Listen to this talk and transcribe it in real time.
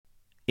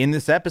In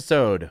this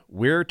episode,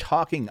 we're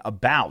talking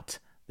about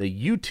the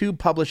YouTube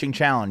Publishing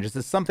Challenge. This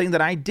is something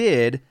that I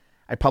did.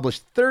 I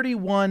published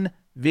 31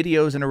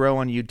 videos in a row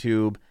on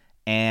YouTube,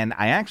 and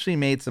I actually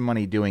made some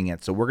money doing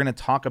it. So we're going to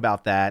talk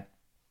about that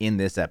in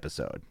this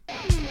episode.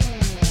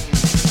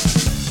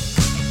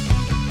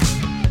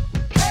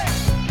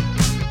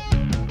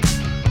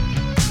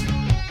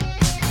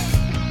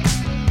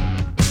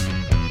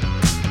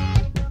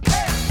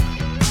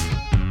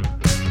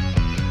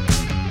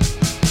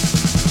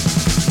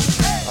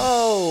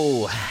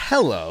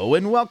 Hello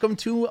and welcome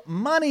to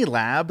Money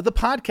Lab, the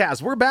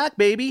podcast. We're back,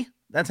 baby.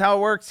 That's how it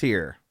works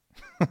here.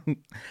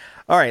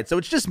 All right, so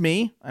it's just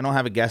me. I don't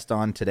have a guest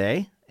on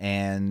today,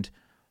 and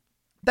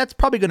that's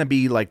probably going to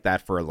be like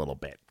that for a little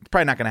bit. It's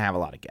probably not going to have a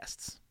lot of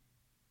guests.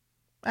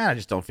 I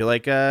just don't feel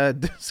like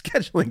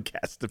scheduling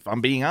guests, if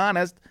I'm being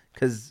honest,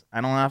 because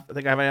I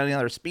think I have any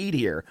other speed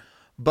here.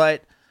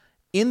 But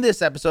in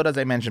this episode, as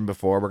I mentioned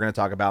before, we're going to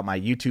talk about my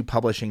YouTube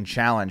Publishing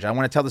Challenge. I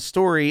want to tell the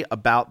story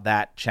about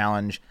that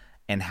challenge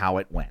and how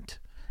it went,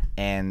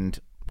 and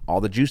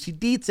all the juicy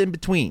deets in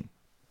between.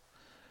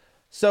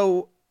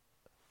 So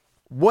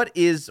what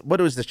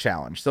was this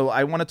challenge? So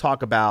I want to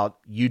talk about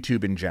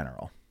YouTube in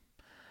general.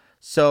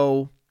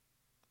 So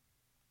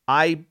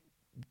I,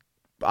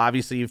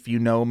 obviously, if you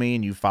know me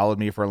and you've followed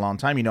me for a long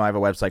time, you know I have a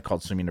website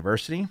called Swim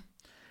University,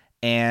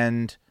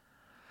 and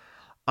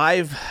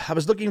I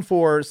was looking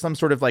for some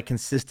sort of like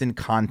consistent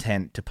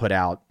content to put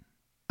out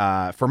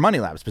for Money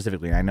Lab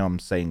specifically. I know I'm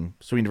saying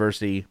Swim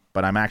University,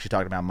 but I'm actually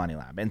talking about Money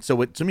Lab. And so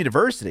with Swim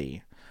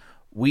University,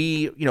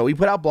 we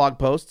put out blog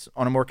posts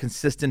on a more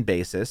consistent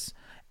basis.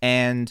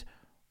 And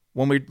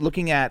when we're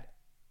looking at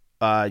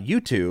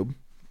YouTube,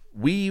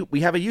 we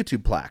have a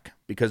YouTube plaque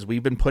because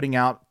we've been putting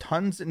out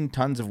tons and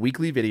tons of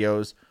weekly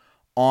videos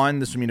on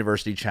the Swim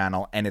University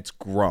channel, and it's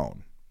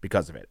grown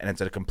because of it. And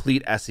it's a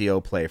complete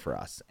SEO play for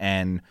us.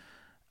 And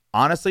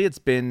honestly, it's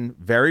been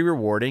very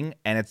rewarding,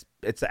 and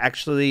it's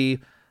actually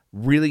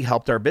really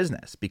helped our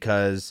business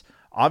because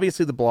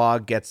obviously the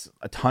blog gets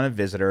a ton of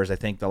visitors. I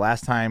think the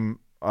last time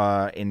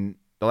I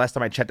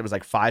checked, it was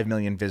like 5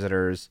 million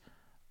visitors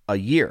a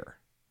year,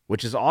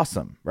 which is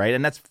awesome, right?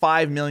 And that's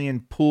 5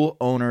 million pool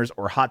owners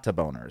or hot tub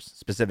owners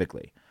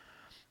specifically.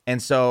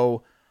 And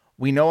so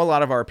we know a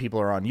lot of our people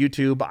are on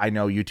YouTube. I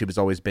know YouTube has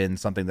always been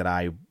something that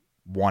I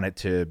wanted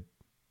to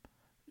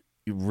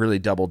really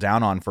double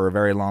down on for a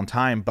very long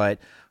time, but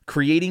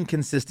creating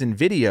consistent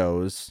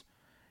videos,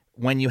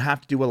 when you have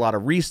to do a lot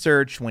of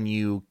research, when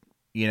you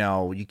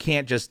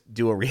can't just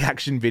do a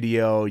reaction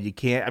video, you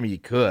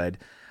could,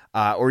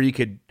 or you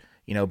could,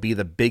 be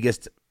the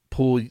biggest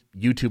pool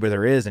YouTuber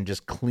there is and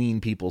just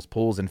clean people's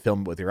pools and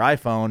film it with your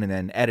iPhone and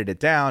then edit it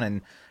down.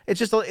 And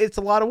it's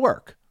a lot of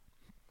work,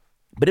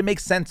 but it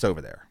makes sense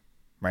over there,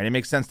 right? It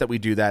makes sense that we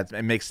do that.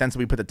 It makes sense that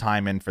we put the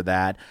time in for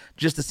that,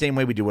 just the same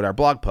way we do with our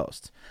blog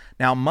posts.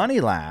 Now, Money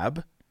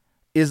Lab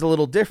is a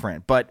little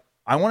different, but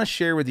I want to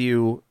share with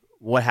you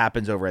what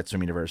happens over at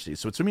Swim University.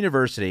 So at Swim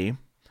University,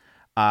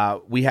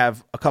 we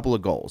have a couple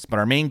of goals, but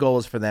our main goal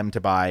is for them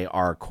to buy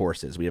our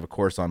courses. We have a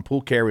course on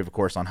pool care, we have a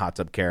course on hot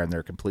tub care, and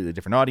they're completely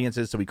different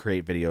audiences, so we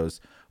create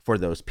videos for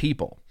those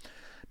people.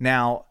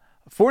 Now,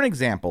 for an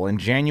example, in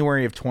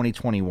January of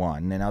 2021,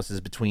 and now this is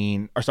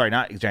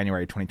not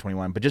January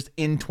 2021, but just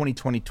in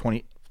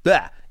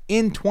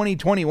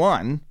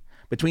 2021,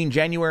 between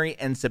January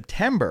and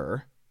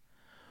September,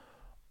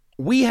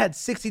 we had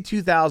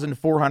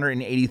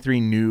 62,483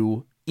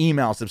 new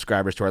email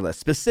subscribers to our list,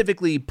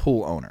 specifically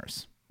pool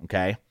owners.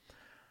 Okay.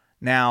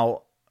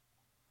 Now,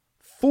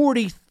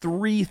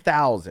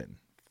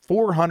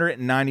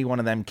 43,491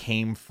 of them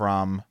came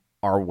from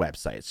our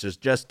website. So it's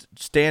just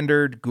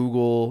standard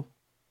Google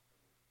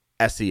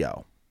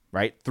SEO,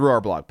 right? Through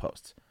our blog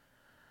posts.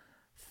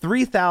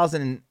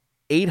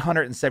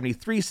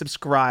 3,873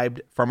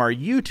 subscribed from our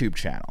YouTube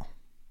channel.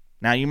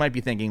 Now, you might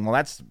be thinking, well,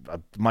 that's a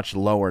much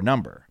lower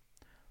number.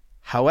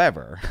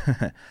 However,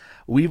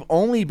 we've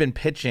only been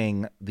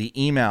pitching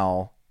the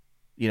email,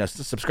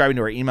 subscribing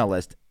to our email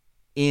list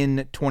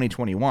in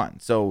 2021.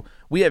 So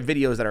we have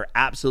videos that are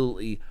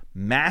absolutely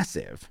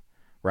massive,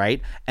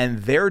 right?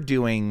 And they're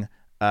doing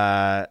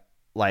they're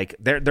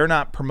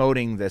not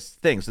promoting this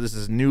thing. So this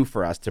is new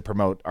for us to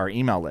promote our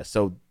email list.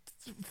 So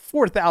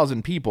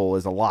 4,000 people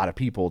is a lot of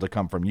people to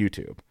come from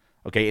YouTube,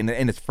 okay, in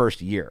its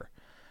first year.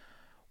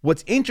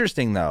 What's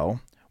interesting though,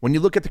 when you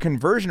look at the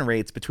conversion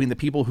rates between the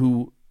people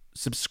who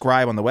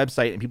subscribe on the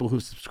website and people who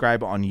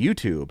subscribe on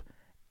YouTube,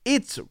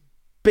 it's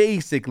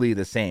basically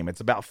the same.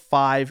 It's about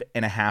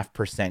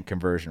 5.5%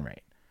 conversion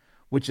rate,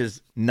 which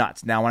is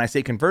nuts. Now, when I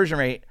say conversion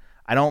rate,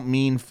 I don't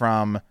mean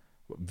from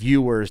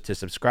viewers to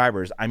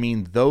subscribers. I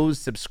mean those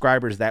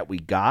subscribers that we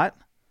got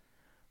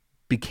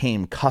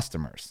became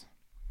customers.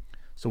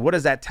 So what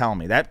does that tell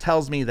me? That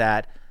tells me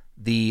that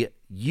the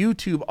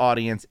YouTube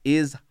audience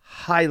is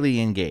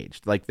highly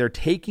engaged. Like, they're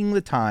taking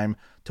the time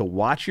to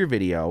watch your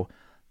video.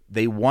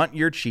 They want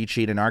your cheat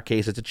sheet. In our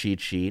case, it's a cheat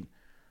sheet.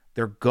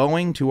 They're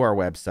going to our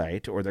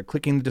website, or they're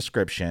clicking the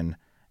description,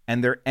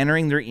 and they're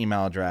entering their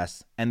email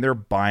address, and they're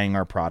buying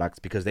our products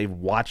because they've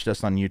watched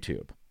us on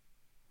YouTube,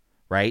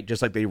 right?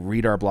 Just like they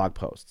read our blog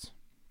posts.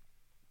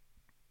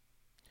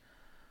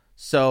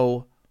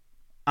 So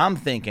I'm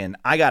thinking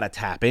I got to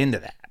tap into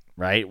that,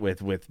 right?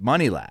 With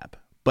Money Lab.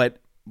 But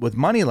with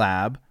Money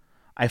Lab,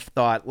 I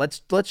thought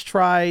let's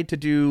try to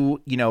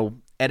do,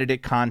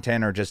 edited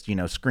content or just,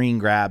 screen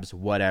grabs,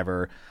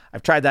 whatever.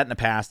 I've tried that in the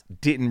past.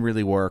 Didn't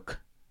really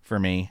work for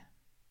me.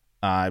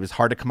 It was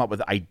hard to come up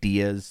with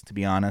ideas, to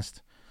be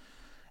honest.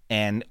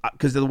 And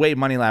because of the way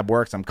Money Lab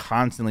works, I'm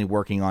constantly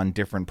working on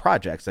different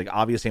projects. Like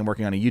obviously I'm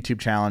working on a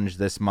YouTube challenge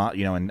this month,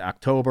 in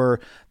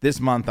October. This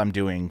month I'm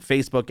doing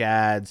Facebook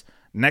ads.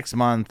 Next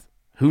month,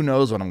 who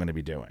knows what I'm going to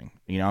be doing?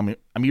 I'm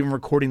even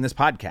recording this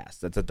podcast.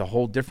 That's a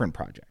whole different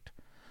project.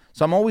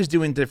 So I'm always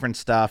doing different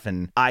stuff.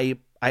 And I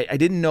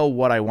didn't know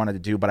what I wanted to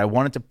do, but I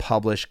wanted to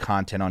publish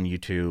content on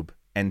YouTube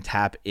and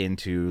tap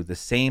into the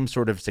same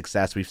sort of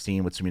success we've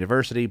seen with Swim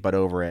University, but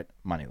over at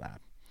Money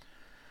Lab.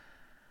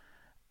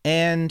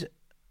 And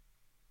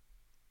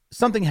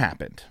something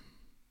happened.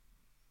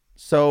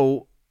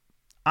 So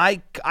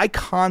I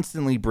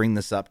constantly bring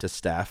this up to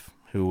Steph,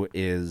 who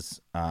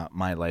is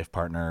my life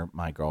partner,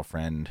 my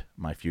girlfriend,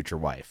 my future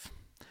wife.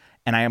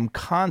 And I am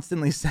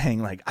constantly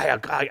saying, like,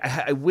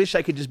 I wish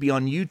I could just be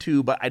on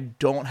YouTube, but I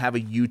don't have a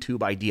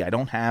YouTube idea. I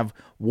don't have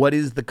what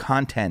is the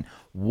content?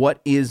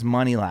 What is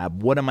Money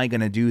Lab? What am I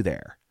going to do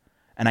there?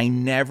 And I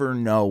never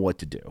know what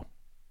to do.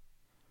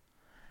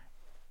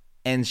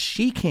 And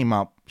she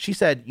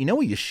said, you know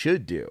what you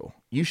should do?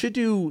 You should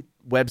do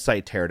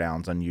website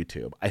teardowns on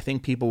YouTube. I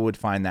think people would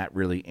find that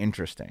really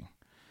interesting.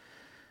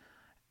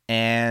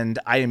 And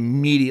I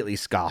immediately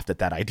scoffed at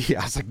that idea.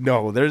 I was like,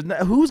 no,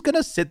 who's going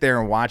to sit there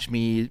and watch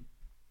me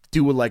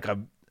do like a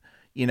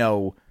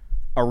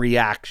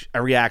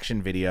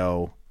reaction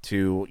video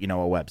to, a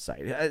website.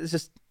 It's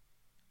just,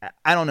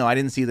 I don't know. I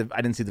didn't see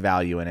the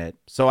value in it.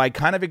 So I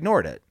kind of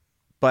ignored it,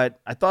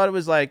 but I thought it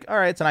was like, all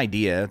right, it's an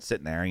idea. It's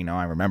sitting there,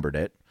 I remembered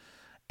it.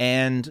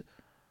 And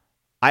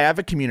I have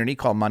a community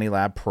called Money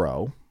Lab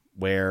Pro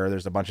where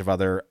there's a bunch of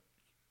other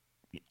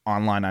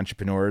online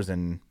entrepreneurs,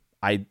 and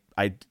I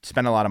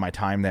spend a lot of my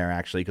time there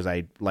actually because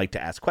I like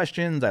to ask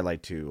questions. I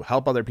like to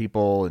help other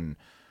people and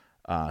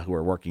who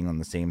are working on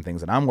the same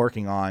things that I'm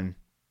working on.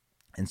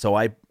 And so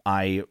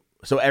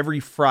so every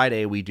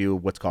Friday we do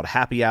what's called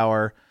happy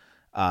hour,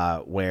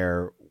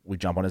 where we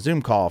jump on a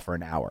Zoom call for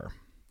an hour.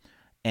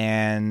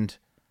 And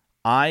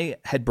I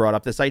had brought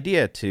up this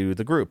idea to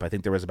the group. I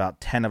think there was about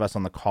 10 of us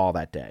on the call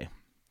that day.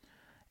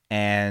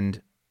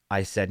 And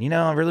I said,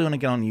 I really want to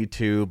get on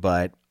YouTube,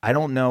 but I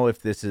don't know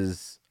if this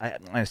is,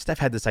 Steph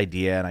had this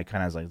idea and I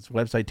kind of was like, it's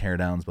website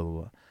teardowns, blah,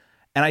 blah, blah.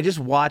 And I just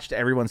watched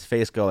everyone's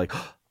face go like,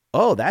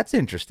 oh, that's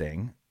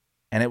interesting.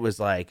 And it was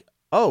like,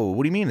 oh,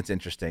 what do you mean it's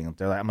interesting?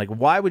 I'm like,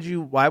 why would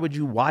you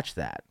watch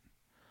that?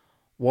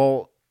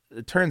 Well,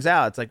 it turns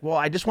out it's like, well,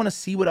 I just want to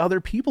see what other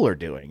people are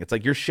doing. It's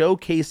like you're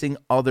showcasing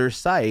other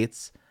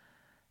sites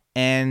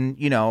and,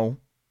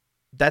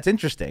 that's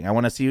interesting. I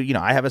want to see,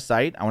 I have a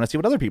site. I want to see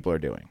what other people are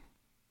doing.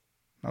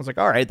 I was like,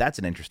 all right, that's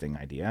an interesting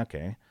idea.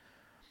 Okay.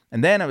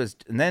 And then I was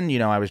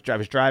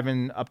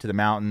driving up to the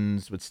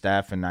mountains with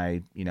Steph, and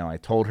I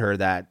told her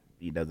that,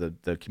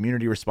 the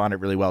community responded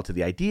really well to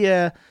the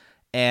idea.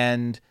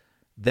 And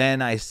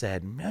then I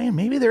said, man,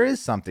 maybe there is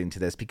something to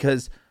this,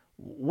 because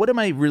what am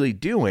I really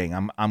doing?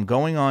 I'm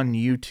going on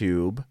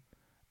YouTube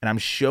and I'm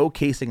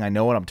showcasing I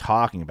know what I'm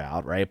talking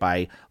about, right?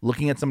 By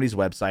looking at somebody's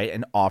website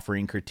and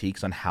offering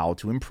critiques on how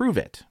to improve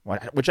it,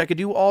 which I could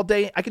do all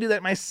day. I could do that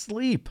in my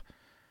sleep.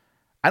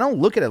 I don't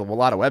look at a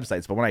lot of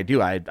websites, but when I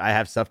do, I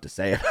have stuff to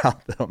say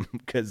about them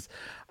because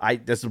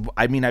I've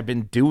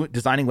been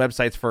designing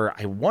websites for,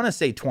 I want to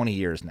say 20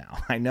 years now.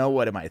 I know,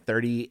 what am I,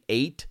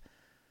 38?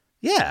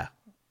 Yeah,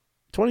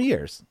 20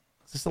 years.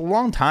 It's just a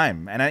long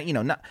time. And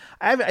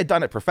I've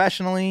done it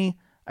professionally.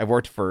 I've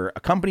worked for a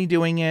company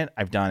doing it.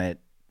 I've done it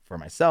for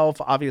myself,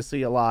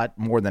 obviously, a lot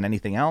more than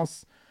anything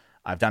else.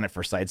 I've done it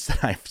for sites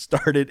that I've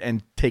started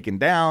and taken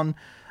down.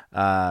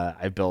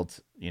 I've built,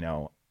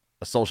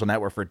 a social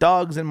network for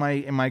dogs in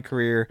my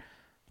career.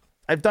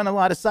 I've done a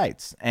lot of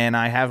sites and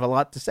I have a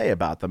lot to say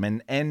about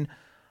them. And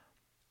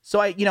so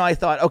I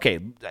thought, okay,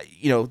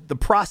 the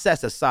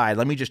process aside,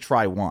 let me just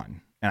try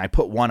one. And I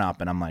put one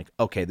up and I'm like,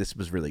 okay, this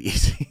was really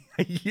easy.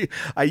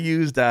 I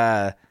used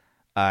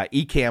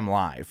Ecamm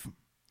Live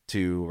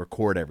to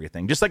record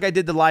everything, just like I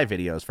did the live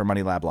videos for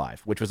Money Lab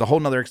Live, which was a whole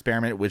nother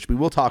experiment, which we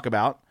will talk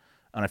about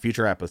on a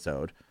future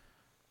episode.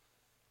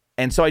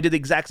 And so I did the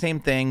exact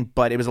same thing,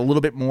 but it was a little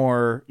bit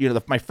more,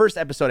 my first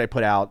episode I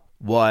put out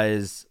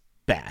was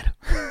bad.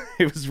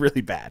 It was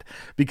really bad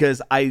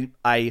because I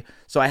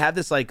have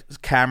this like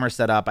camera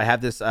set up. I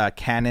have this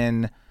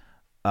Canon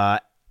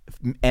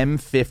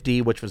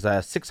M50, which was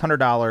a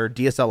 $600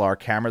 DSLR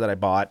camera that I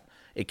bought.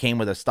 It came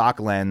with a stock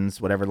lens,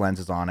 whatever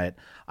lens is on it.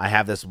 I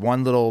have this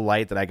one little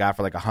light that I got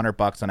for like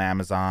 $100 on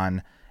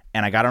Amazon,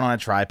 and I got it on a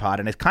tripod,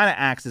 and it kind of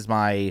acts as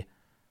my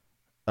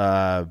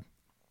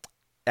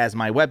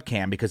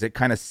webcam because it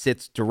kind of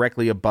sits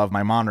directly above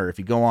my monitor. If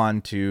you go to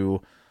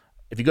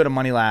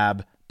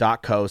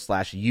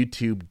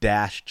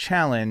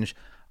moneylab.co/YouTube-challenge,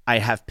 I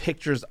have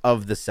pictures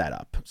of the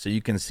setup, so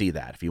you can see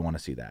that if you want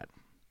to see that.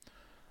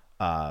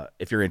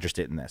 If you're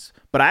interested in this.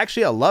 But I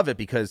love it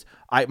because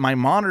my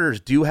monitors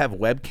do have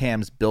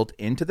webcams built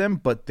into them,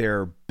 but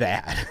they're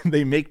bad.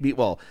 They make me,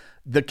 well,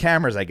 the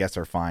cameras, I guess,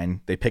 are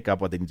fine. They pick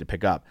up what they need to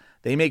pick up.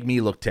 They make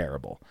me look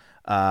terrible.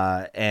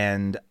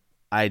 And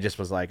I just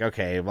was like,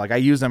 okay, like I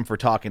use them for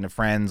talking to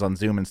friends on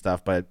Zoom and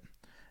stuff, but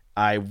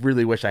I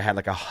really wish I had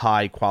like a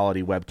high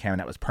quality webcam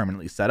that was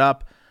permanently set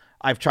up.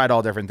 I've tried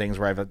all different things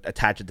where I've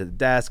attached it to the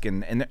desk,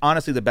 and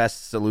honestly, the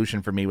best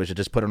solution for me was to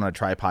just put it on a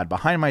tripod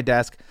behind my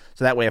desk,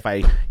 so that way if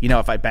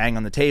I bang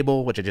on the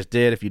table, which I just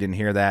did, if you didn't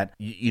hear that,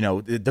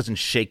 it doesn't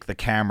shake the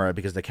camera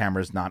because the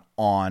camera is not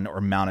on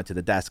or mounted to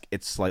the desk,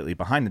 it's slightly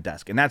behind the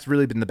desk, and that's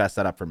really been the best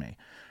setup for me.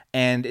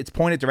 And it's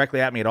pointed directly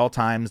at me at all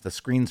times, the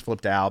screen's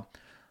flipped out.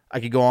 I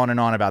could go on and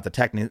on about the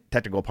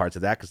technical parts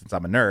of that, because since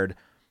I'm a nerd,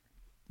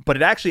 but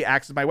it actually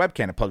acts as my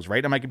webcam. It plugs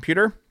right on my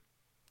computer,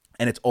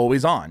 and it's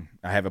always on.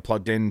 I have it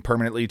plugged in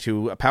permanently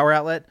to a power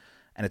outlet,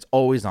 and it's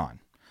always on.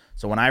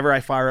 So whenever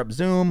I fire up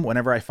Zoom,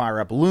 whenever I fire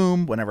up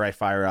Loom, whenever I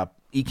fire up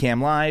Ecamm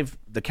Live,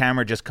 the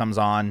camera just comes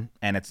on,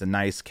 and it's a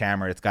nice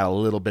camera. It's got a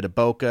little bit of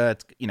bokeh.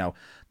 It's,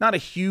 not a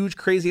huge,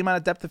 crazy amount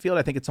of depth of field.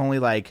 I think it's only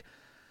like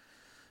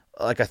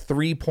a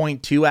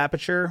 3.2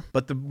 aperture,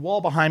 but the wall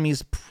behind me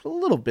is a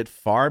little bit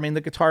far. I mean, the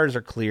guitars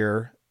are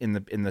clear in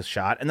the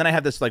shot. And then I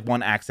have this like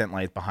one accent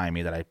light behind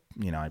me that I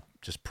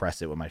just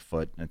press it with my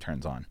foot and it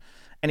turns on.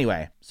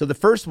 Anyway, so the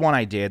first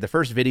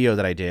video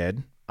that I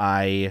did,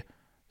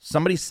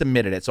 somebody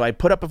submitted it. So I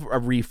put up a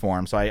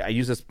Reform. So I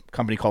use this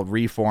company called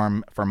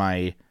Reform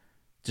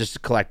just to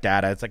collect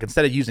data. It's like,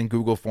 instead of using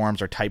Google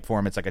Forms or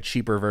Typeform, it's like a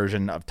cheaper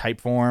version of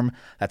Typeform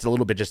that's a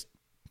little bit just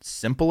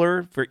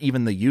simpler for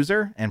even the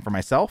user and for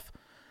myself.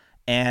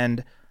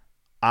 And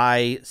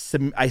I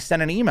sent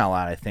an email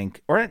out, I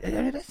think, or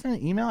did I send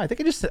an email? I think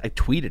I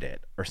tweeted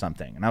it or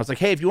something. And I was like,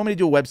 hey, if you want me to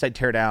do a website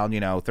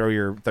teardown, throw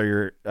your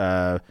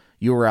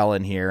URL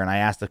in here. And I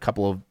asked a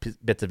couple of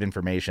bits of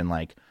information,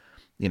 like,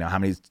 how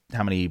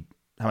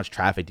much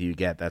traffic do you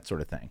get, that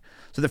sort of thing.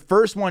 So the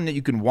first one that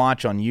you can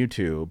watch on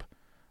YouTube,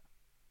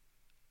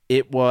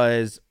 it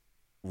was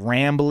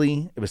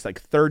rambly. It was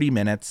like 30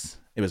 minutes.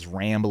 It was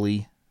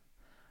rambly.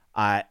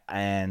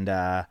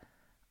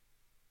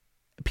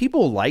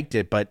 People liked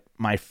it, but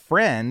my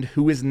friend,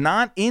 who is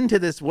not into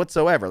this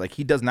whatsoever, like,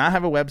 he does not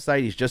have a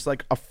website, he's just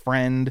like a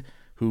friend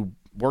who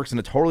works in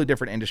a totally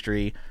different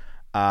industry,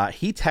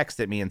 he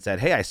texted me and said,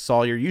 hey, I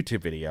saw your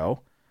YouTube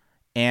video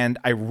and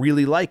I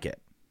really like it.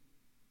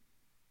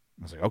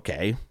 I was like,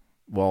 okay,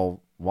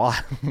 well, why?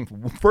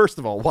 First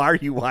of all, why are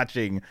you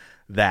watching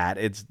that?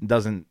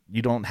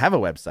 You don't have a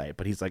website.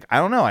 But he's like, I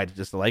don't know, I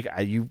just like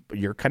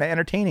you're kind of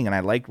entertaining and I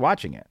like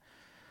watching it.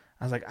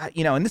 I was like,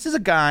 and this is a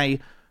guy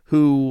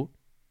who,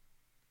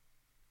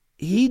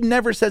 he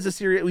never says a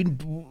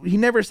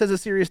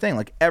serious thing.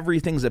 Like,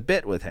 everything's a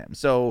bit with him.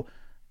 So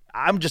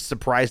I'm just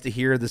surprised to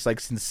hear this like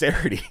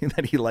sincerity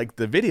that he liked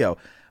the video.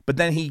 But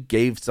then he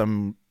gave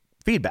some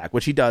feedback,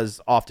 which he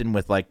does often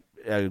with like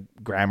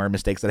grammar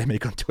mistakes that I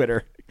make on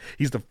Twitter.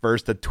 He's the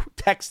first to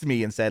text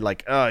me and said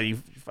like, oh, you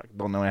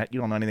don't know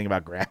anything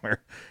about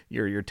grammar.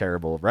 You're a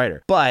terrible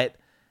writer. But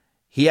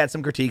he had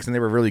some critiques, and they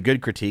were really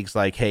good critiques,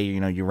 like, hey,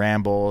 you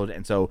rambled.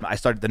 And so I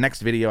started the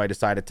next video. I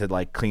decided to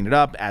like clean it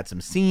up, add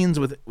some scenes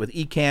with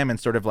Ecamm, and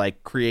sort of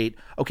like create,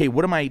 okay,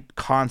 what am I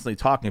constantly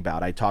talking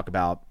about? I talk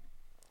about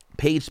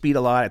page speed a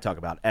lot. I talk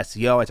about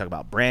SEO. I talk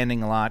about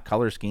branding a lot,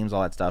 color schemes,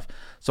 all that stuff.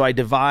 So I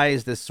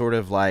devised this sort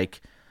of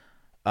like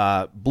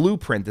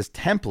blueprint, this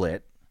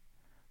template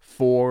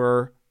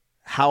for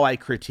how I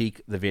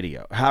critique the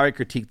video, how I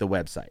critique the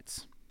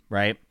websites,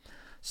 right?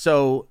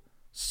 So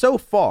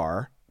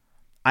far,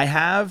 I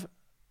have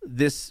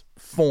this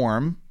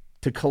form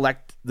to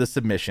collect the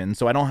submission,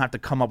 so I don't have to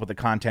come up with the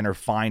content or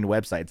find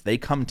websites. They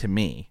come to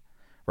me,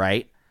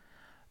 right?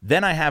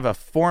 Then I have a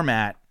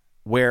format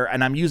where,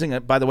 and I'm using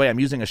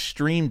a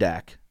Stream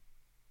Deck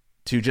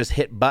to just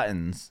hit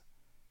buttons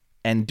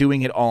and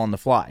doing it all on the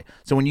fly.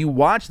 So when you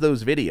watch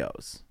those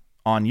videos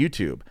on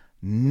YouTube,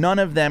 none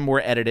of them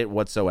were edited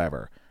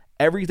whatsoever.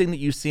 Everything that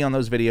you see on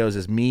those videos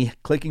is me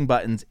clicking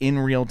buttons in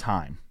real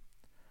time.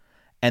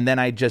 And then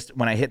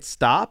when I hit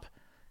stop,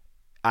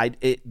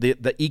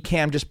 the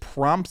Ecamm just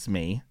prompts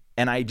me,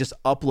 and I just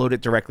upload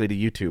it directly to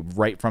YouTube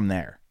right from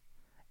there.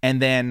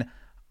 And then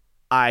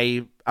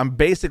I'm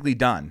basically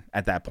done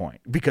at that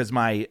point, because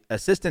my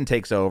assistant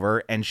takes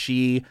over and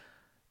she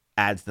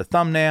adds the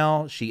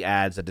thumbnail, she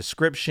adds a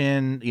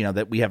description,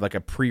 that we have like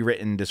a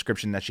pre-written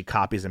description that she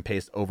copies and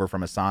pastes over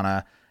from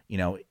Asana,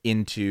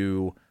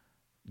 into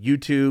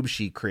YouTube.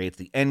 She creates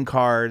the end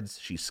cards,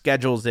 she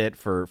schedules it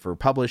for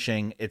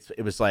publishing.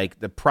 It was like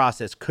the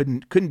process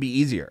couldn't be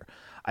easier.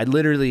 I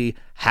literally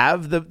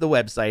have the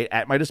website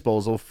at my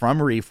disposal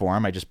from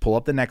Reform. I just pull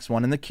up the next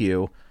one in the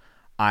queue.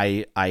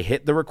 I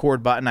hit the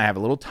record button. I have a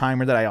little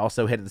timer that I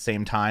also hit at the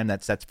same time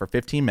that sets for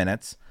 15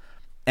 minutes.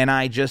 And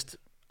I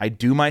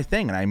do my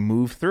thing and I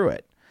move through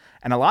it.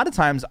 And a lot of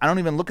times I don't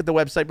even look at the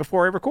website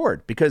before I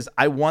record, because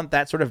I want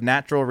that sort of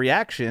natural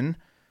reaction,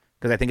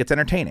 because I think it's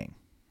entertaining.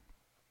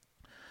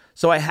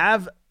 So I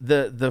have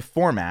the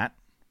format,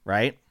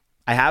 right?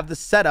 I have the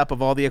setup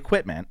of all the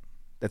equipment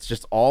that's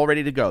just all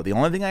ready to go. The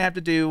only thing I have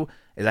to do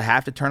is I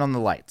have to turn on the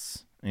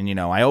lights. And, you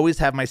know, I always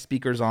have my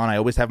speakers on. I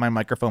always have my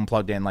microphone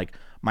plugged in. Like,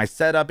 my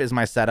setup is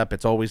my setup.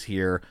 It's always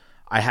here.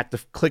 I have to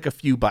click a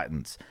few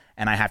buttons,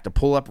 and I have to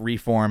pull up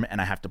Reform, and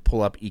I have to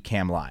pull up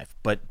Ecamm Live.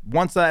 But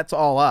once that's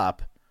all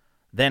up,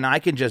 then I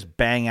can just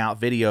bang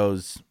out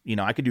videos. You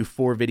know, I could do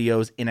 4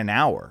 videos in an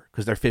hour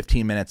because they're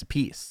 15 minutes a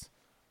piece.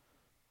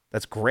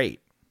 That's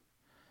great.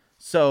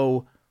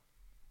 So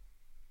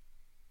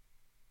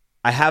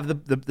I have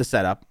the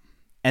setup,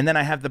 and then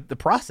I have the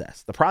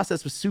process. The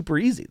process was super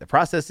easy. The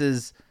process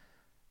is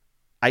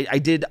I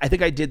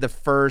think I did the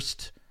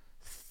first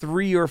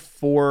 3 or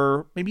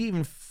 4, maybe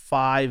even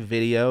 5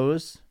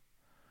 videos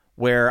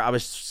where I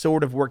was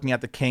sort of working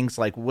out the kinks,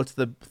 like, what's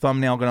the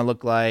thumbnail going to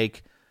look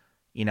like?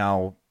 You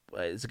know,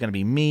 is it going to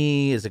be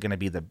me? Is it going to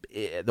be the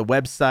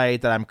website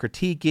that I'm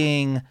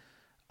critiquing?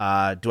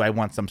 Do I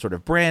want some sort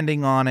of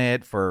branding on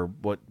it for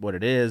what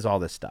it is? All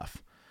this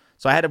stuff.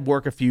 So I had to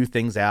work a few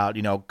things out,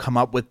 you know, come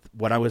up with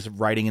what I was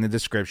writing in the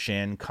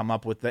description, come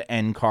up with the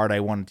end card I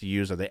wanted to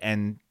use or the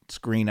end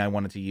screen I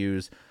wanted to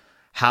use,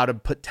 how to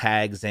put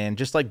tags in,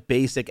 just like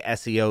basic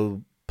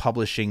SEO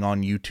publishing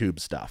on YouTube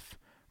stuff,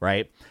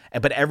 right?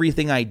 But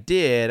everything I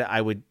did,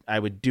 I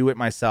would do it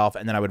myself,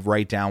 and then I would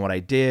write down what I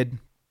did,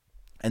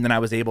 and then I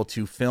was able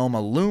to film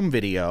a Loom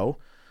video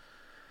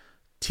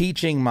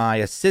teaching my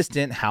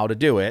assistant how to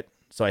do it.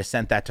 So I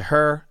sent that to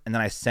her, and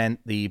then I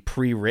sent the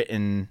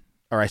pre-written,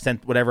 or I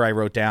sent whatever I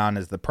wrote down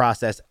as the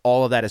process.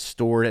 All of that is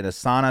stored in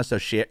Asana, so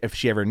if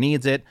she ever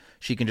needs it,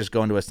 she can just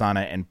go into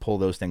Asana and pull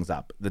those things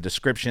up. The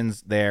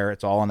description's there.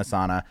 It's all in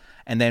Asana.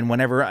 And then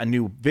whenever a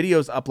new video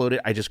is uploaded,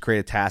 I just create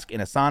a task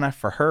in Asana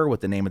for her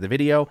with the name of the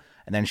video,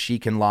 and then she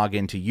can log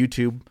into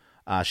YouTube.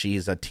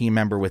 She's a team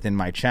member within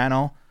my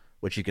channel,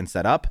 which you can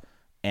set up,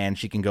 and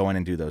she can go in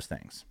and do those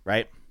things,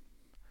 right?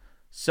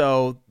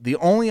 So the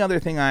only other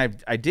thing I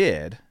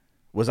did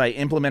was I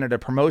implemented a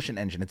promotion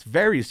engine. It's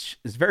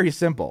very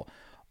simple.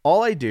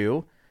 All I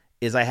do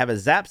is I have a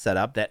Zap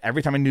setup that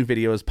every time a new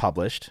video is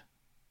published,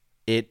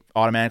 it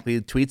automatically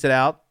tweets it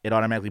out. It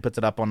automatically puts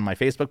it up on my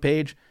Facebook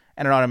page,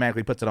 and it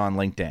automatically puts it on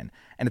LinkedIn.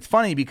 And it's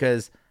funny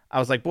because I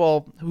was like,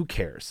 well, who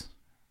cares,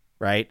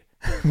 right?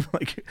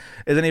 Like,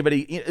 is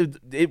anybody?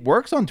 It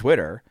works on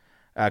Twitter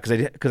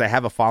because I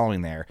have a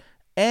following there,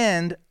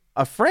 and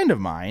a friend of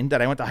mine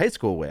that I went to high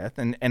school with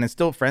and is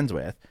still friends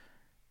with,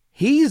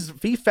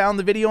 he found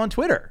the video on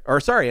Twitter, or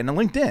sorry, on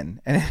LinkedIn,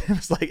 and it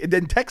was like, it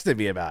then texted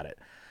me about it.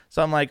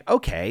 So I'm like,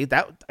 okay,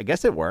 I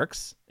guess it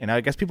works. You know,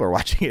 I guess people are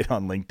watching it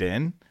on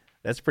LinkedIn.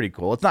 That's pretty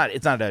cool. It's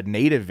not a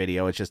native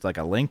video. It's just like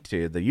a link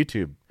to the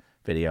YouTube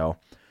video,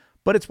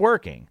 but it's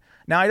working.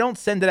 Now I don't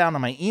send it out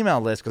on my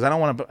email list because I don't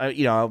want to.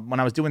 You know,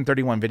 when I was doing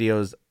 31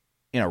 videos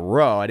in a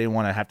row, I didn't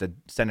want to have to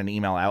send an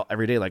email out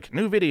every day like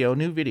new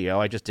video.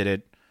 I just did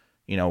it,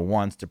 you know,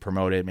 once to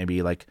promote it.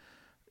 Maybe like,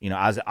 you know,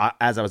 as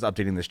I was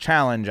updating this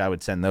challenge, I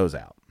would send those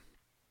out.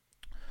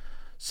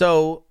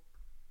 So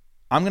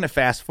I'm going to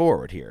fast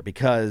forward here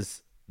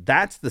because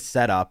that's the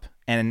setup.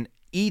 And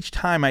each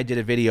time I did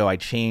a video, I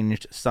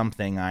changed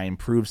something, I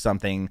improved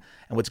something.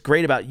 And what's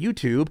great about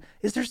YouTube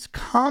is there's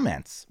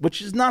comments,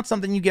 which is not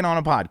something you get on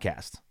a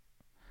podcast.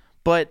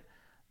 But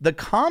the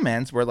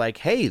comments were like,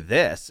 hey,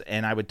 this.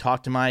 And I would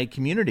talk to my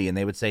community and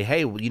they would say, hey,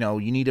 you know,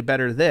 you need to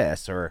better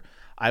this. Or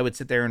I would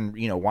sit there and,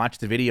 you know, watch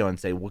the video and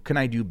say, what can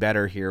I do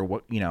better here?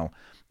 What, you know,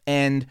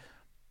 and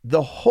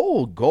the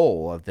whole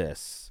goal of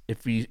this,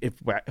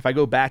 if I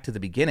go back to the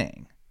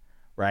beginning,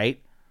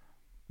 right,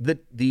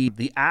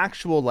 the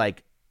actual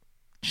like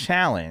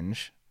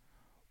challenge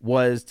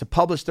was to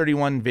publish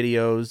 31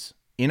 videos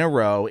in a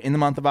row in the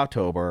month of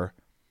October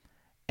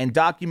and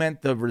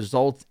document the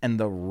results and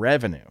the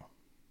revenue,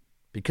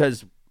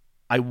 because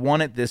I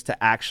wanted this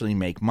to actually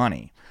make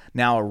money.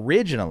 Now,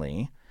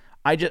 originally,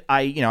 I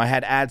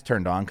had ads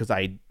turned on because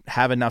I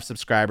have enough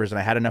subscribers and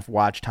I had enough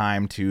watch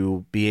time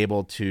to be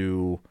able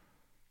to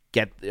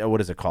get,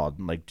 what is it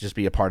called? Like, just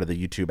be a part of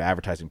the YouTube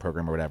advertising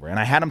program or whatever. And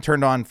I had them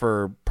turned on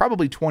for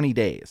probably 20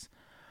 days.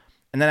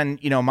 And then,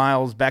 you know,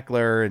 Miles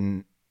Beckler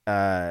and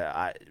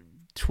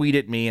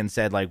tweeted me and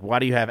said, like, why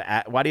do you have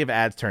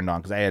ads turned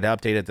on? Because I had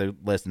updated the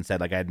list and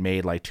said, like, I had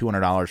made like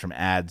 $200 from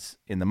ads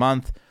in the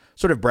month,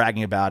 sort of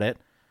bragging about it.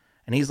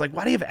 And he's like,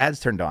 why do you have ads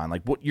turned on?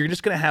 Like, what, you're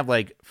just going to have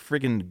like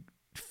friggin'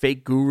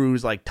 fake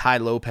gurus like Ty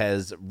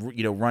Lopez,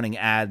 you know, running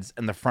ads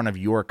in the front of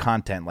your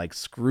content. Like,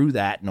 screw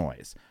that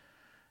noise,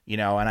 you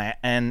know?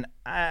 And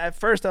at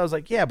first I was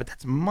like, yeah, but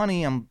that's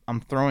money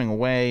I'm throwing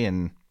away.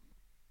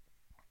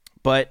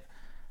 But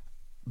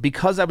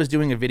because I was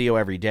doing a video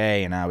every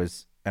day and I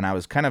was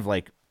kind of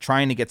like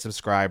trying to get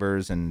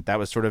subscribers, and that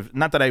was sort of,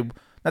 not that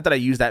I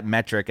use that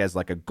metric as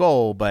like a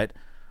goal, but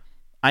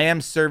I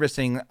am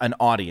servicing an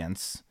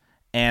audience,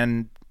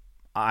 and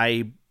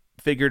I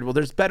figured, well,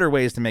 there's better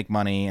ways to make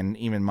money. And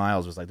even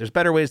Miles was like, there's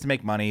better ways to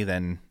make money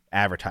than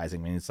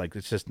advertising. I mean, it's like,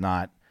 it's just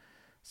not.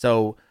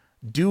 So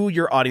do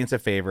your audience a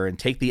favor and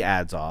take the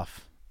ads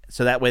off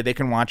so that way they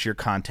can watch your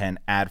content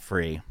ad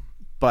free.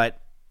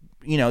 But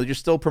you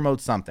still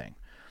promote something.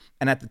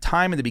 And at the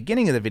time, in the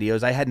beginning of the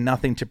videos, I had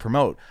nothing to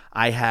promote.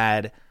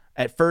 At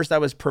first I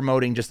was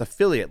promoting just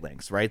affiliate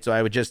links, right? So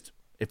I would just,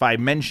 if I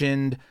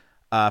mentioned,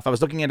 if I was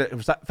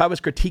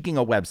critiquing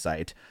a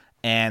website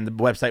and the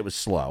website was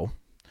slow,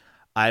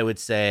 I would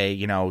say,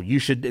 you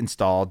should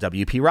install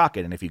WP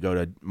Rocket. And if you go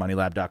to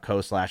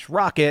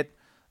moneylab.co/rocket,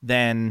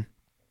 then,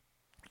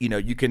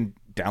 you can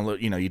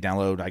download, you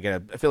download, I get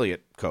an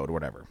affiliate code or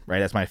whatever, right?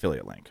 That's my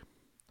affiliate link.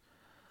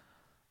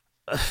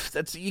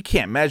 You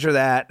can't measure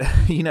that.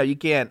 You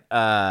can't,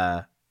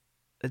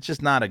 it's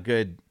just not a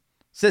good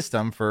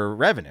system for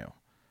revenue.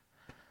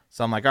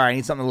 So I'm like, all right, I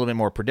need something a little bit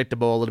more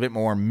predictable, a little bit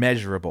more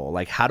measurable.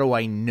 Like, how do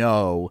I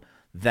know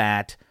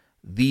that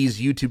these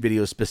YouTube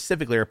videos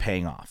specifically are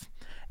paying off?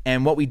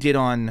 And what we did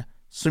on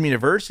Swim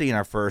University in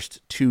our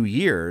first 2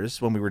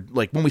 years, when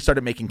we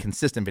started making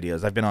consistent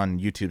videos, I've been on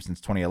YouTube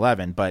since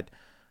 2011, but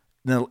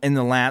in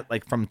the last,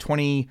 from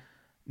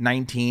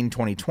 2019,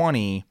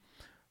 2020,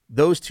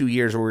 those 2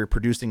 years where we were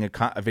producing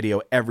a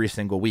video every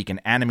single week, an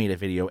animated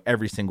video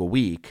every single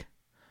week,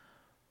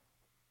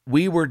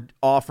 we were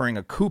offering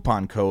a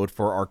coupon code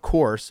for our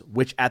course,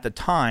 which at the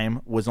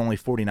time was only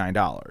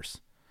 $49.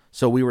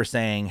 So we were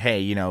saying, hey,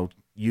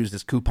 use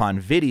this coupon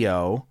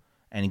video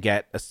and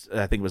get,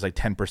 I think it was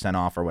 10%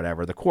 off or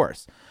whatever, the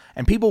course.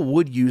 And people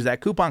would use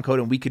that coupon code,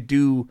 and we could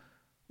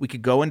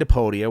go into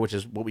Podia, which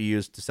is what we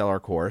use to sell our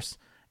course,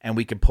 and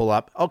we could pull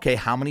up, okay,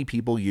 how many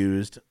people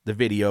used the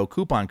video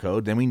coupon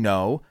code? Then we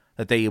know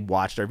that they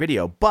watched our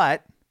video,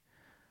 but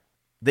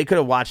they could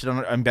have watched it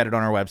embedded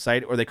on our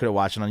website, or they could have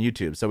watched it on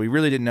YouTube. So we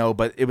really didn't know,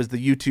 but it was the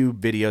YouTube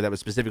video that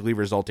was specifically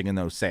resulting in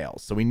those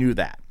sales. So we knew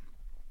that.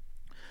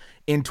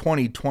 In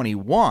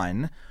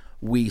 2021,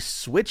 we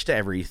switched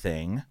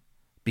everything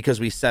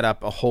because we set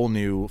up a whole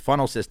new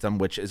funnel system,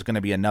 which is going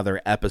to be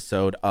another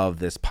episode of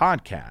this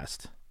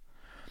podcast.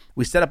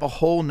 We set up a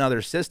whole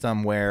nother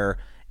system where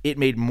it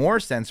made more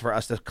sense for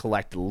us to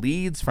collect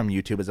leads from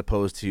YouTube as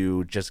opposed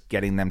to just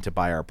getting them to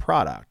buy our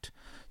product.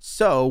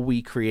 So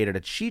we created a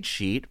cheat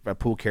sheet, a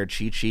Pool Care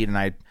cheat sheet, and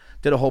I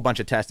did a whole bunch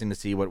of testing to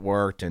see what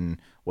worked and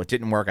what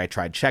didn't work. I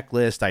tried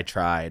checklist, I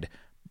tried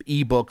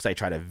ebooks, I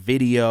tried a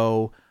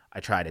video,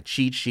 I tried a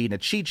cheat sheet, and a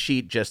cheat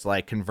sheet just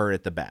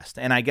converted the best.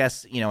 And I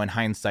guess, in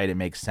hindsight, it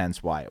makes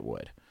sense why it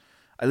would,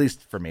 at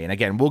least for me. And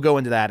again, we'll go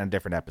into that in a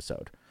different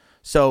episode.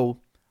 So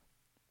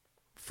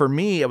for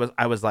me,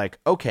 I was like,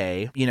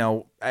 okay,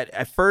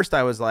 at first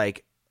I was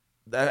like,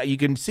 you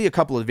can see a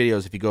couple of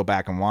videos if you go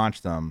back and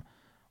watch them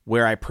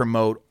where I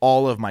promote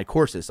all of my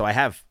courses. So I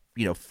have,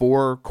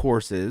 5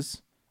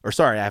 courses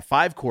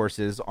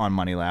on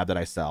Money Lab that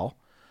I sell,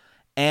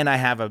 and I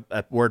have a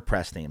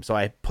WordPress theme. So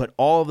I put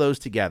all of those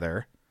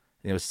together.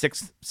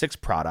 6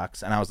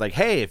 products, and I was like,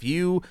 hey, if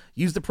you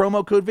use the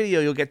promo code video,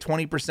 you'll get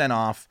 20%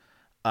 off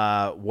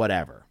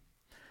whatever.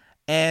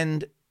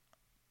 And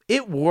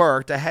it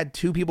worked. I had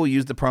 2 people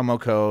use the promo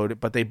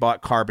code, but they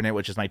bought Carbonate,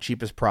 which is my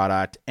cheapest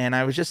product, and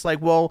I was just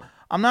like, well,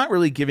 I'm not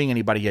really giving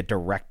anybody a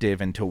directive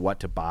into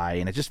what to buy,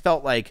 and it just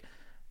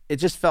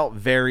felt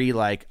very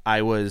like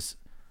I was,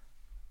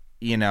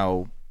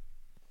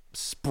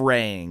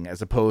 spraying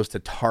as opposed to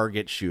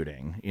target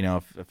shooting.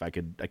 If I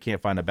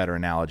can't find a better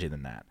analogy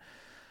than that.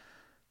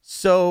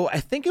 So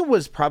I think it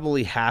was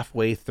probably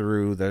halfway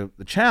through the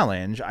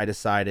challenge, I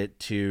decided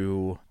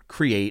to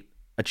create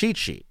a cheat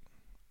sheet.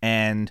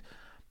 And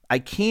I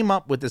came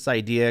up with this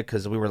idea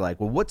because we were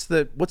like, well, what's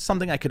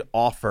something I could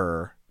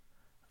offer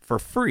for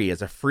free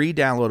as a free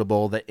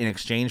downloadable that in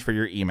exchange for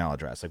your email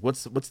address?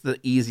 What's the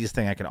easiest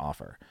thing I can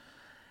offer?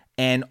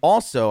 And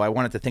also I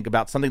wanted to think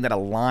about something that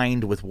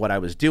aligned with what I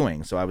was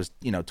doing. So I was,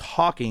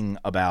 talking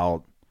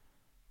about,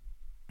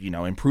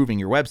 improving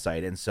your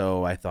website. And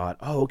so I thought,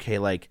 oh, okay,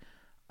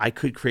 I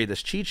could create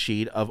this cheat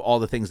sheet of all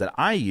the things that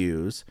I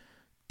use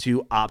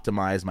to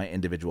optimize my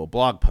individual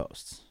blog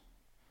posts.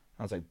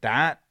 I was like,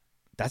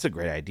 that's a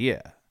great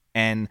idea.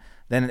 And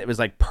then it was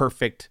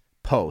perfect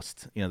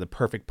post, the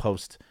perfect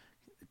post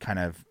kind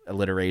of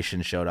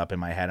alliteration showed up in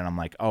my head, and I'm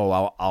like, oh,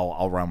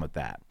 I'll run with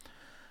that.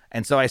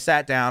 And so I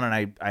sat down,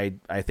 and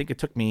I think it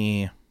took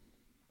me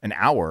an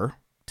hour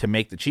to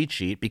make the cheat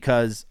sheet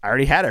because I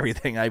already had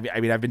everything. I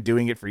mean, I've been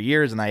doing it for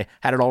years, and I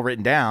had it all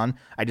written down.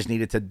 I just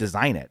needed to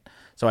design it.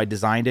 So I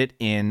designed it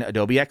in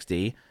Adobe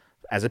XD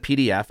as a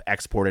PDF,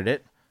 exported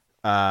it,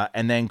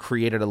 and then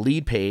created a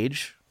lead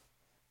page.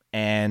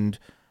 And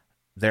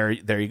there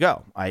you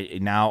go.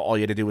 Now all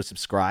you had to do was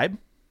subscribe,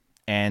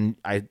 and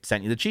I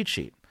sent you the cheat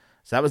sheet.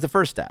 So that was the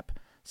first step.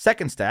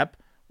 Second step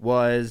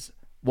was,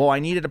 well, I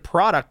needed a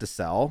product to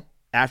sell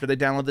after they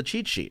download the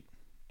cheat sheet.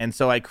 And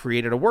so I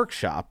created a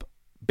workshop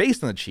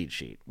based on the cheat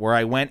sheet where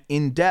I went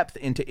in depth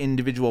into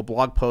individual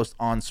blog posts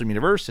on Swim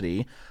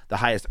University, the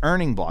highest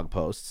earning blog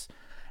posts,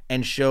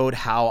 and showed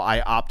how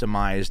I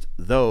optimized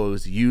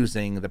those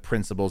using the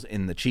principles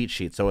in the cheat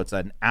sheet. So it's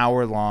an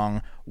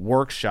hour-long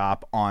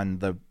workshop on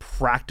the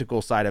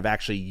practical side of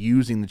actually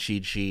using the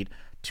cheat sheet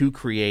to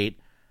create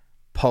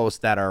posts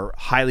that are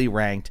highly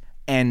ranked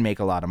and make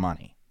a lot of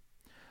money.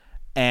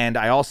 And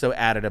I also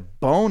added a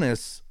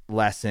bonus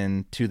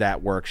lesson to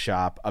that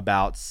workshop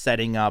about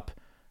setting up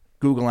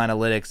Google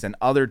Analytics and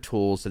other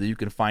tools so that you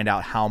can find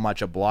out how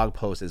much a blog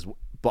post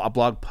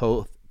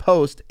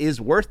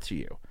is worth to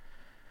you.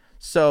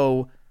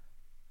 So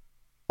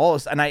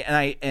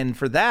and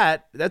for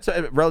that, that's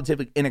a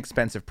relatively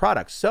inexpensive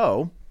product.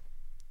 So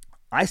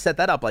I set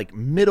that up like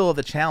middle of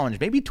the challenge,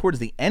 maybe towards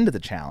the end of the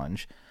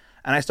challenge,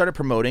 and I started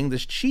promoting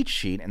this cheat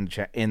sheet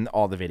in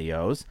all the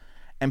videos,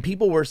 and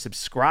people were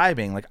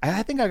subscribing. Like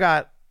I think I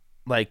got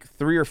like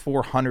 300 or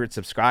 400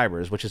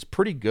 subscribers, which is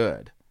pretty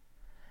good.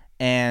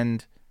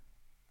 And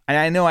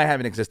I know I have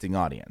an existing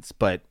audience,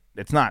 but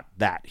it's not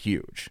that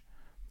huge.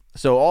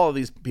 So all of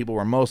these people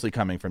were mostly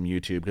coming from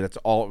YouTube, because that's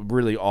all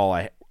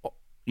I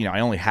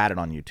only had it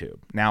on YouTube.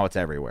 Now it's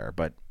everywhere,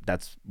 but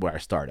that's where I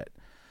started.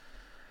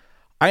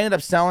 I ended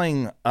up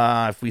selling, if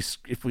I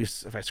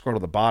scroll to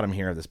the bottom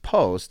here of this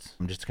post,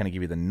 I'm just going to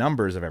give you the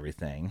numbers of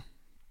everything.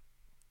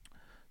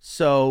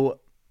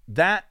 So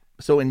in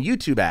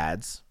YouTube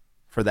ads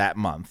for that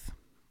month,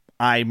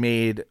 I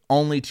made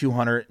only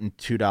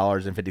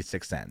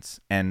 $202.56.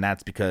 And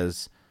that's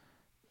because,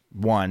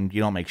 one,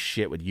 you don't make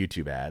shit with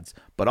YouTube ads,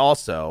 but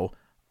also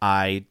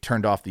I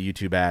turned off the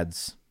YouTube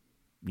ads,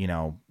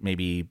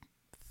 maybe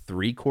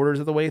 3/4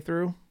 of the way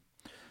through.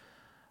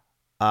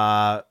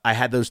 I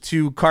had those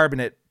 2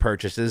 Carbonite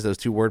purchases, those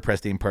 2 WordPress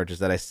theme purchases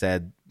that I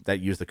said that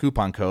used the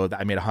coupon code.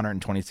 I made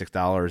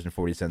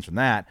 $126.40 from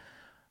that.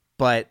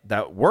 But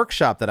that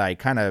workshop that I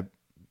don't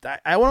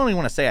even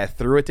want to say I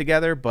threw it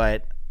together,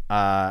 but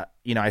I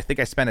think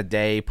I spent a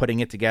day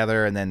putting it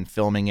together and then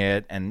filming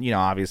it. And,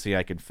 obviously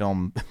I could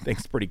film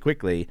things pretty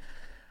quickly.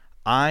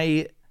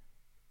 I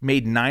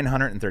made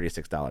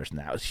 $936 in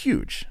that. It was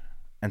huge.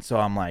 And so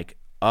I'm like,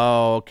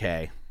 oh,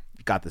 okay,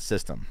 got the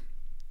system.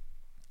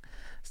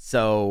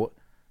 So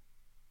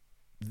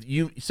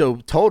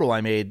total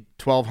I made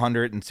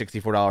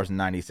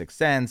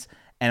 $1,264.96,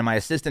 and my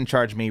assistant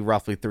charged me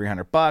roughly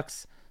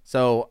 $300.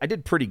 So I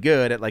did pretty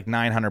good at like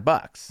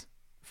 $900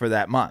 for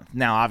that month.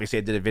 Now, obviously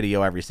I did a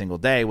video every single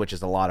day, which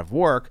is a lot of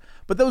work,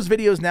 but those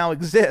videos now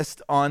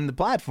exist on the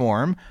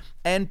platform,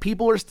 and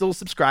people are still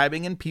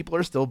subscribing and people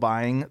are still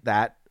buying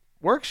that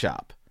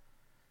workshop.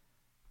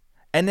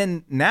 And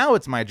then now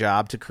it's my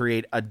job to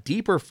create a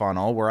deeper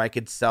funnel where I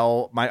could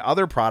sell my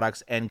other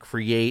products and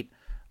create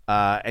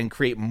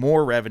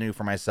more revenue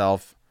for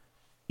myself,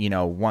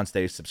 once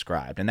they've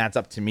subscribed. And that's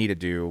up to me to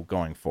do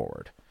going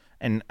forward.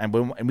 And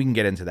we can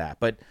get into that.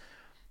 But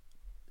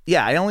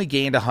yeah, I only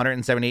gained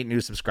 178 new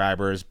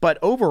subscribers. But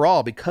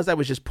overall, because I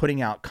was just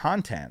putting out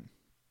content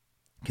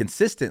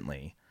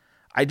consistently,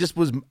 I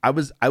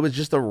was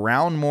just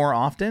around more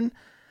often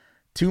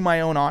to my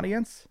own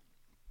audience.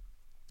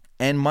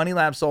 And Money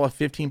Lab saw a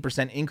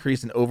 15%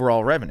 increase in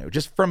overall revenue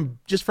just from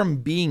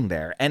being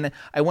there. And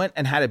I went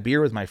and had a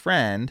beer with my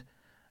friend,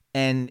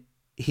 and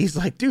he's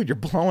like, dude, you're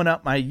blowing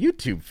up my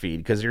YouTube feed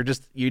because you're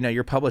just,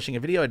 you're publishing a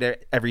video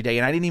every day.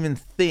 And I didn't even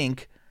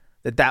think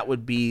that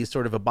would be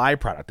sort of a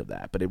byproduct of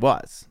that, but it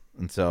was.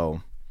 And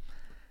so,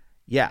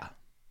 yeah.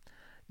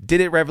 Did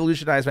it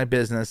revolutionize my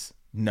business?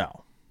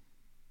 No.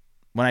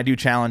 When I do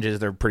challenges,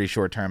 they're pretty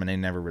short term and they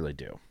never really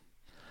do.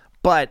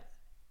 But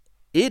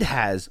it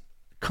has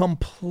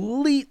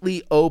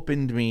completely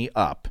opened me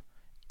up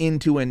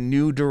into a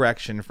new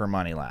direction for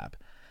Money Lab.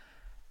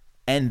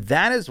 And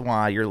that is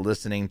why you're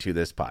listening to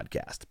this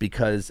podcast,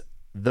 because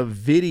the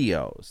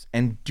videos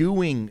and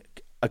doing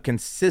a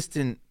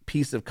consistent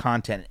piece of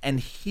content and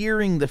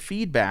hearing the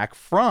feedback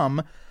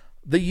from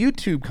the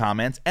YouTube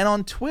comments and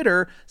on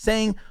Twitter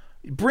saying,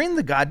 bring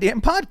the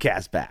goddamn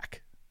podcast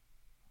back.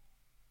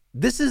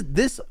 This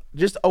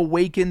just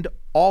awakened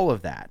all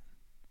of that.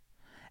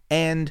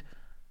 And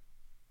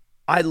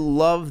I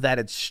love that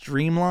it's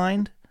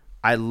streamlined.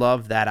 I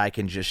love that I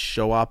can just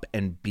show up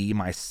and be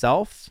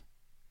myself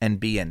and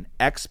be an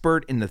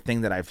expert in the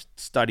thing that I've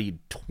studied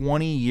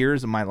 20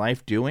 years of my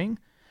life doing.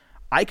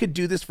 I could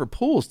do this for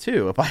pools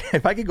too.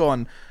 If I could go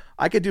on,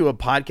 I could do a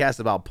podcast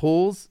about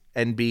pools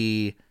and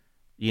be,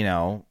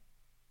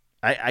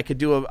 I could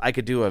do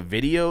a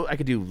video. I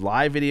could do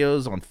live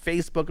videos on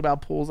Facebook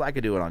about pools. I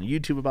could do it on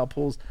YouTube about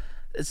pools.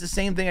 It's the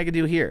same thing I could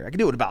do here. I could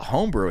do it about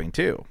home brewing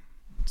too.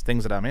 It's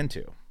things that I'm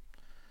into.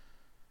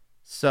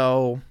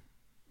 So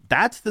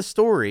that's the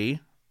story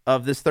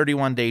of this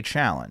 31-day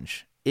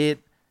challenge. It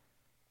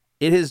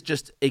has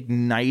just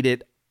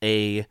ignited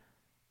a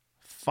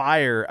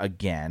fire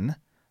again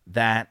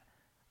that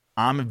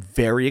I'm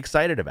very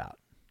excited about,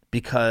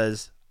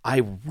 because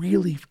I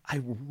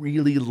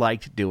really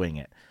liked doing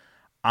it.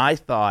 I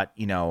thought,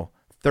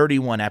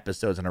 31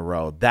 episodes in a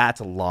row,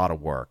 that's a lot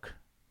of work.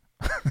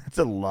 That's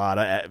a lot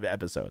of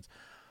episodes.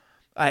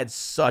 I had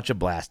such a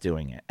blast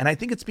doing it. And I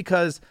think it's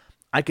because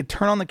I could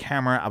turn on the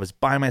camera. I was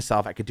by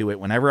myself. I could do it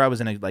whenever I was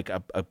in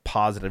a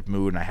positive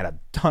mood and I had a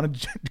ton of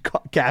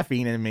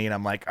caffeine in me. And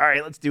I'm like, all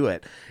right, let's do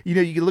it. You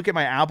can look at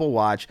my Apple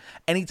Watch.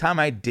 Anytime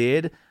I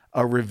did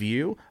a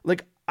review,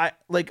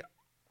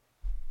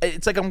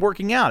 it's like I'm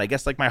working out. I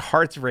guess like my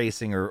heart's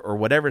racing or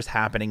whatever's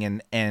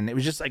happening. And it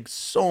was just like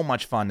so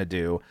much fun to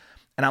do.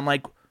 And I'm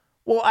like,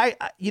 well,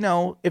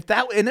 if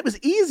that, and it was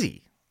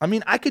easy. I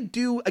mean, I could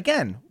do,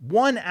 again,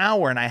 1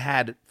 hour and I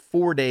had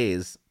 4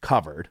 days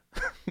covered,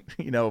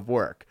 of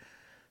work.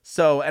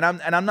 So, and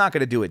I'm not going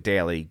to do it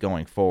daily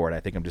going forward. I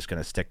think I'm just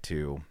going to stick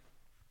to,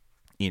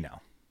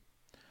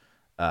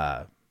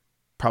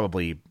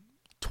 probably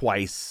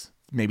twice,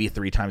 maybe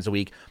 3 times a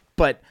week.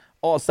 But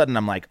all of a sudden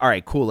I'm like, all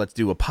right, cool. Let's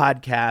do a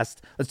podcast.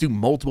 Let's do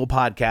multiple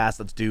podcasts.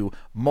 Let's do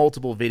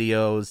multiple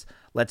videos.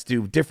 Let's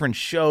do different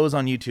shows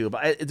on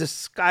YouTube. The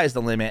sky's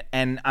the limit.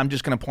 And I'm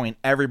just going to point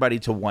everybody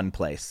to one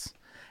place.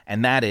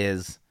 And that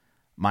is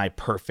my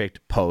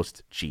perfect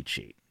post cheat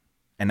sheet.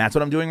 And that's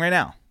what I'm doing right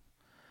now.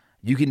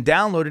 You can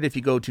download it if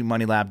you go to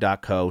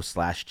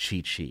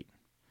moneylab.co/cheat sheet.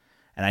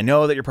 And I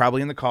know that you're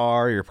probably in the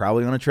car, you're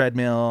probably on a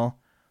treadmill,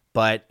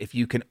 but if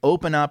you can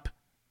open up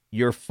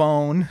your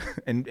phone,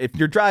 and if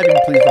you're driving,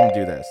 please don't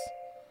do this.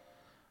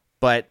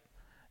 But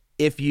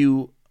if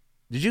you,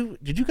 did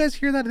you guys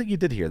hear that? I think you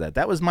did hear that.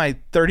 That was my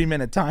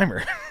 30-minute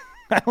timer.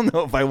 I don't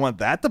know if I want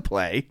that to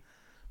play,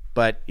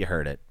 but you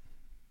heard it.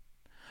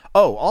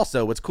 Oh,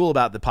 also, what's cool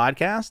about the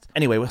podcast?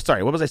 Anyway,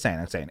 sorry, what was I saying?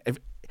 I'm saying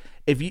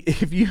if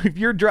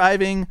you're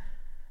driving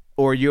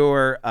or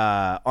you're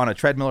on a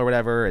treadmill or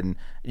whatever, and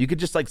you could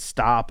just like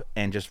stop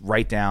and just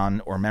write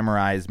down or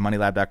memorize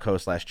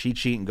moneylab.co/cheat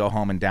sheet and go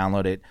home and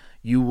download it.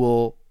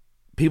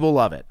 People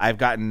love it. I've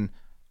gotten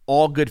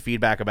all good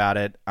feedback about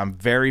it. I'm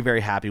very, very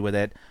happy with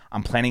it.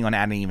 I'm planning on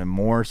adding even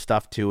more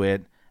stuff to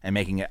it and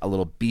making it a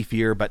little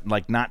beefier, but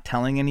like not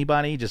telling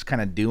anybody, just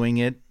kind of doing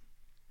it,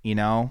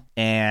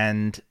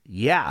 and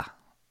yeah,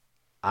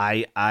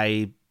 I'm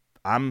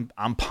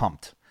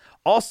pumped.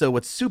 Also,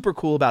 what's super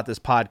cool about this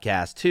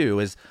podcast too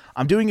is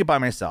I'm doing it by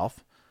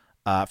myself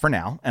for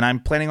now, and I'm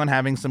planning on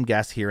having some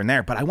guests here and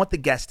there, but I want the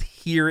guest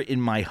here in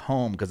my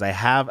home because I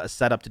have a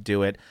setup to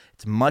do it.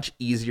 It's much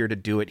easier to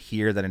do it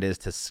here than it is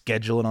to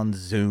schedule it on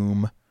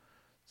Zoom.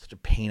 Such a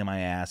pain in my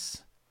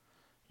ass,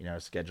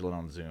 schedule it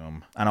on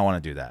Zoom. I don't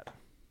want to do that.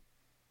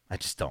 I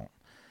just don't.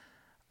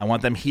 I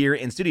want them here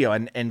in studio,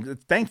 and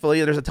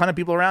thankfully there's a ton of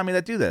people around me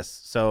that do this.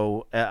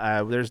 So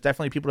there's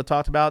definitely people to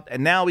talk about,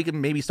 and now we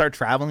can maybe start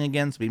traveling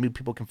again, so maybe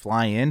people can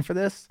fly in for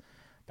this.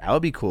 That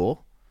would be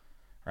cool,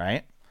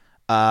 right?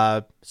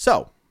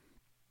 So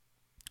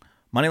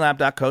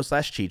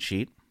moneylab.co/cheat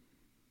sheet,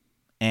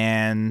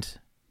 and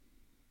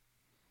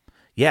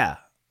yeah,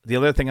 the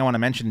other thing I want to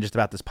mention just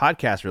about this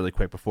podcast really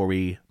quick before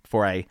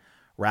I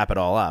wrap it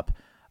all up,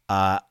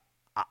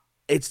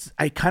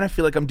 I kind of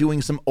feel like I'm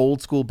doing some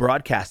old school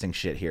broadcasting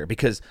shit here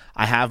because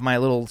I have my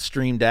little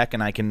stream deck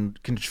and I can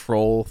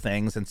control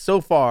things. And so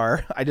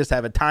far I just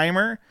have a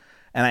timer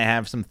and I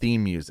have some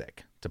theme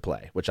music to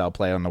play, which I'll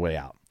play on the way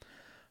out.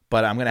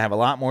 But I'm going to have a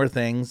lot more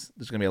things.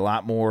 There's going to be a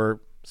lot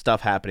more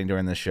stuff happening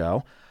during this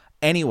show.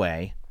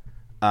 Anyway,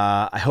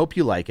 I hope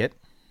you like it.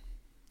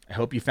 I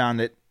hope you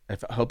found it. I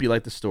hope you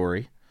like the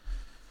story.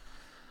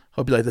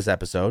 Hope you like this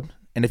episode.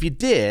 And if you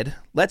did,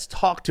 let's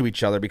talk to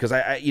each other because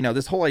I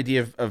this whole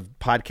idea of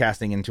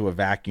podcasting into a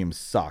vacuum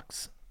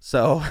sucks.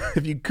 So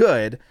if you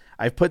could,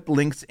 I've put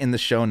links in the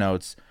show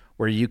notes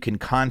where you can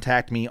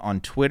contact me on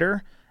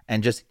Twitter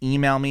and just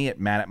email me at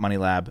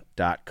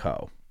matt@moneylab.co.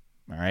 All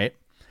right.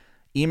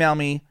 Email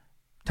me.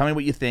 Tell me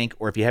what you think,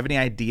 or if you have any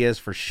ideas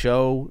for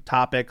show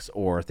topics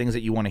or things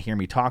that you want to hear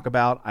me talk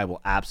about, I will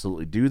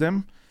absolutely do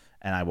them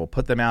and I will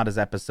put them out as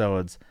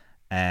episodes.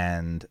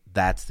 And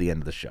that's the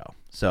end of the show.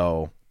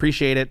 So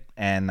appreciate it,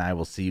 and I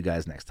will see you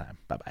guys next time.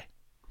 Bye-bye.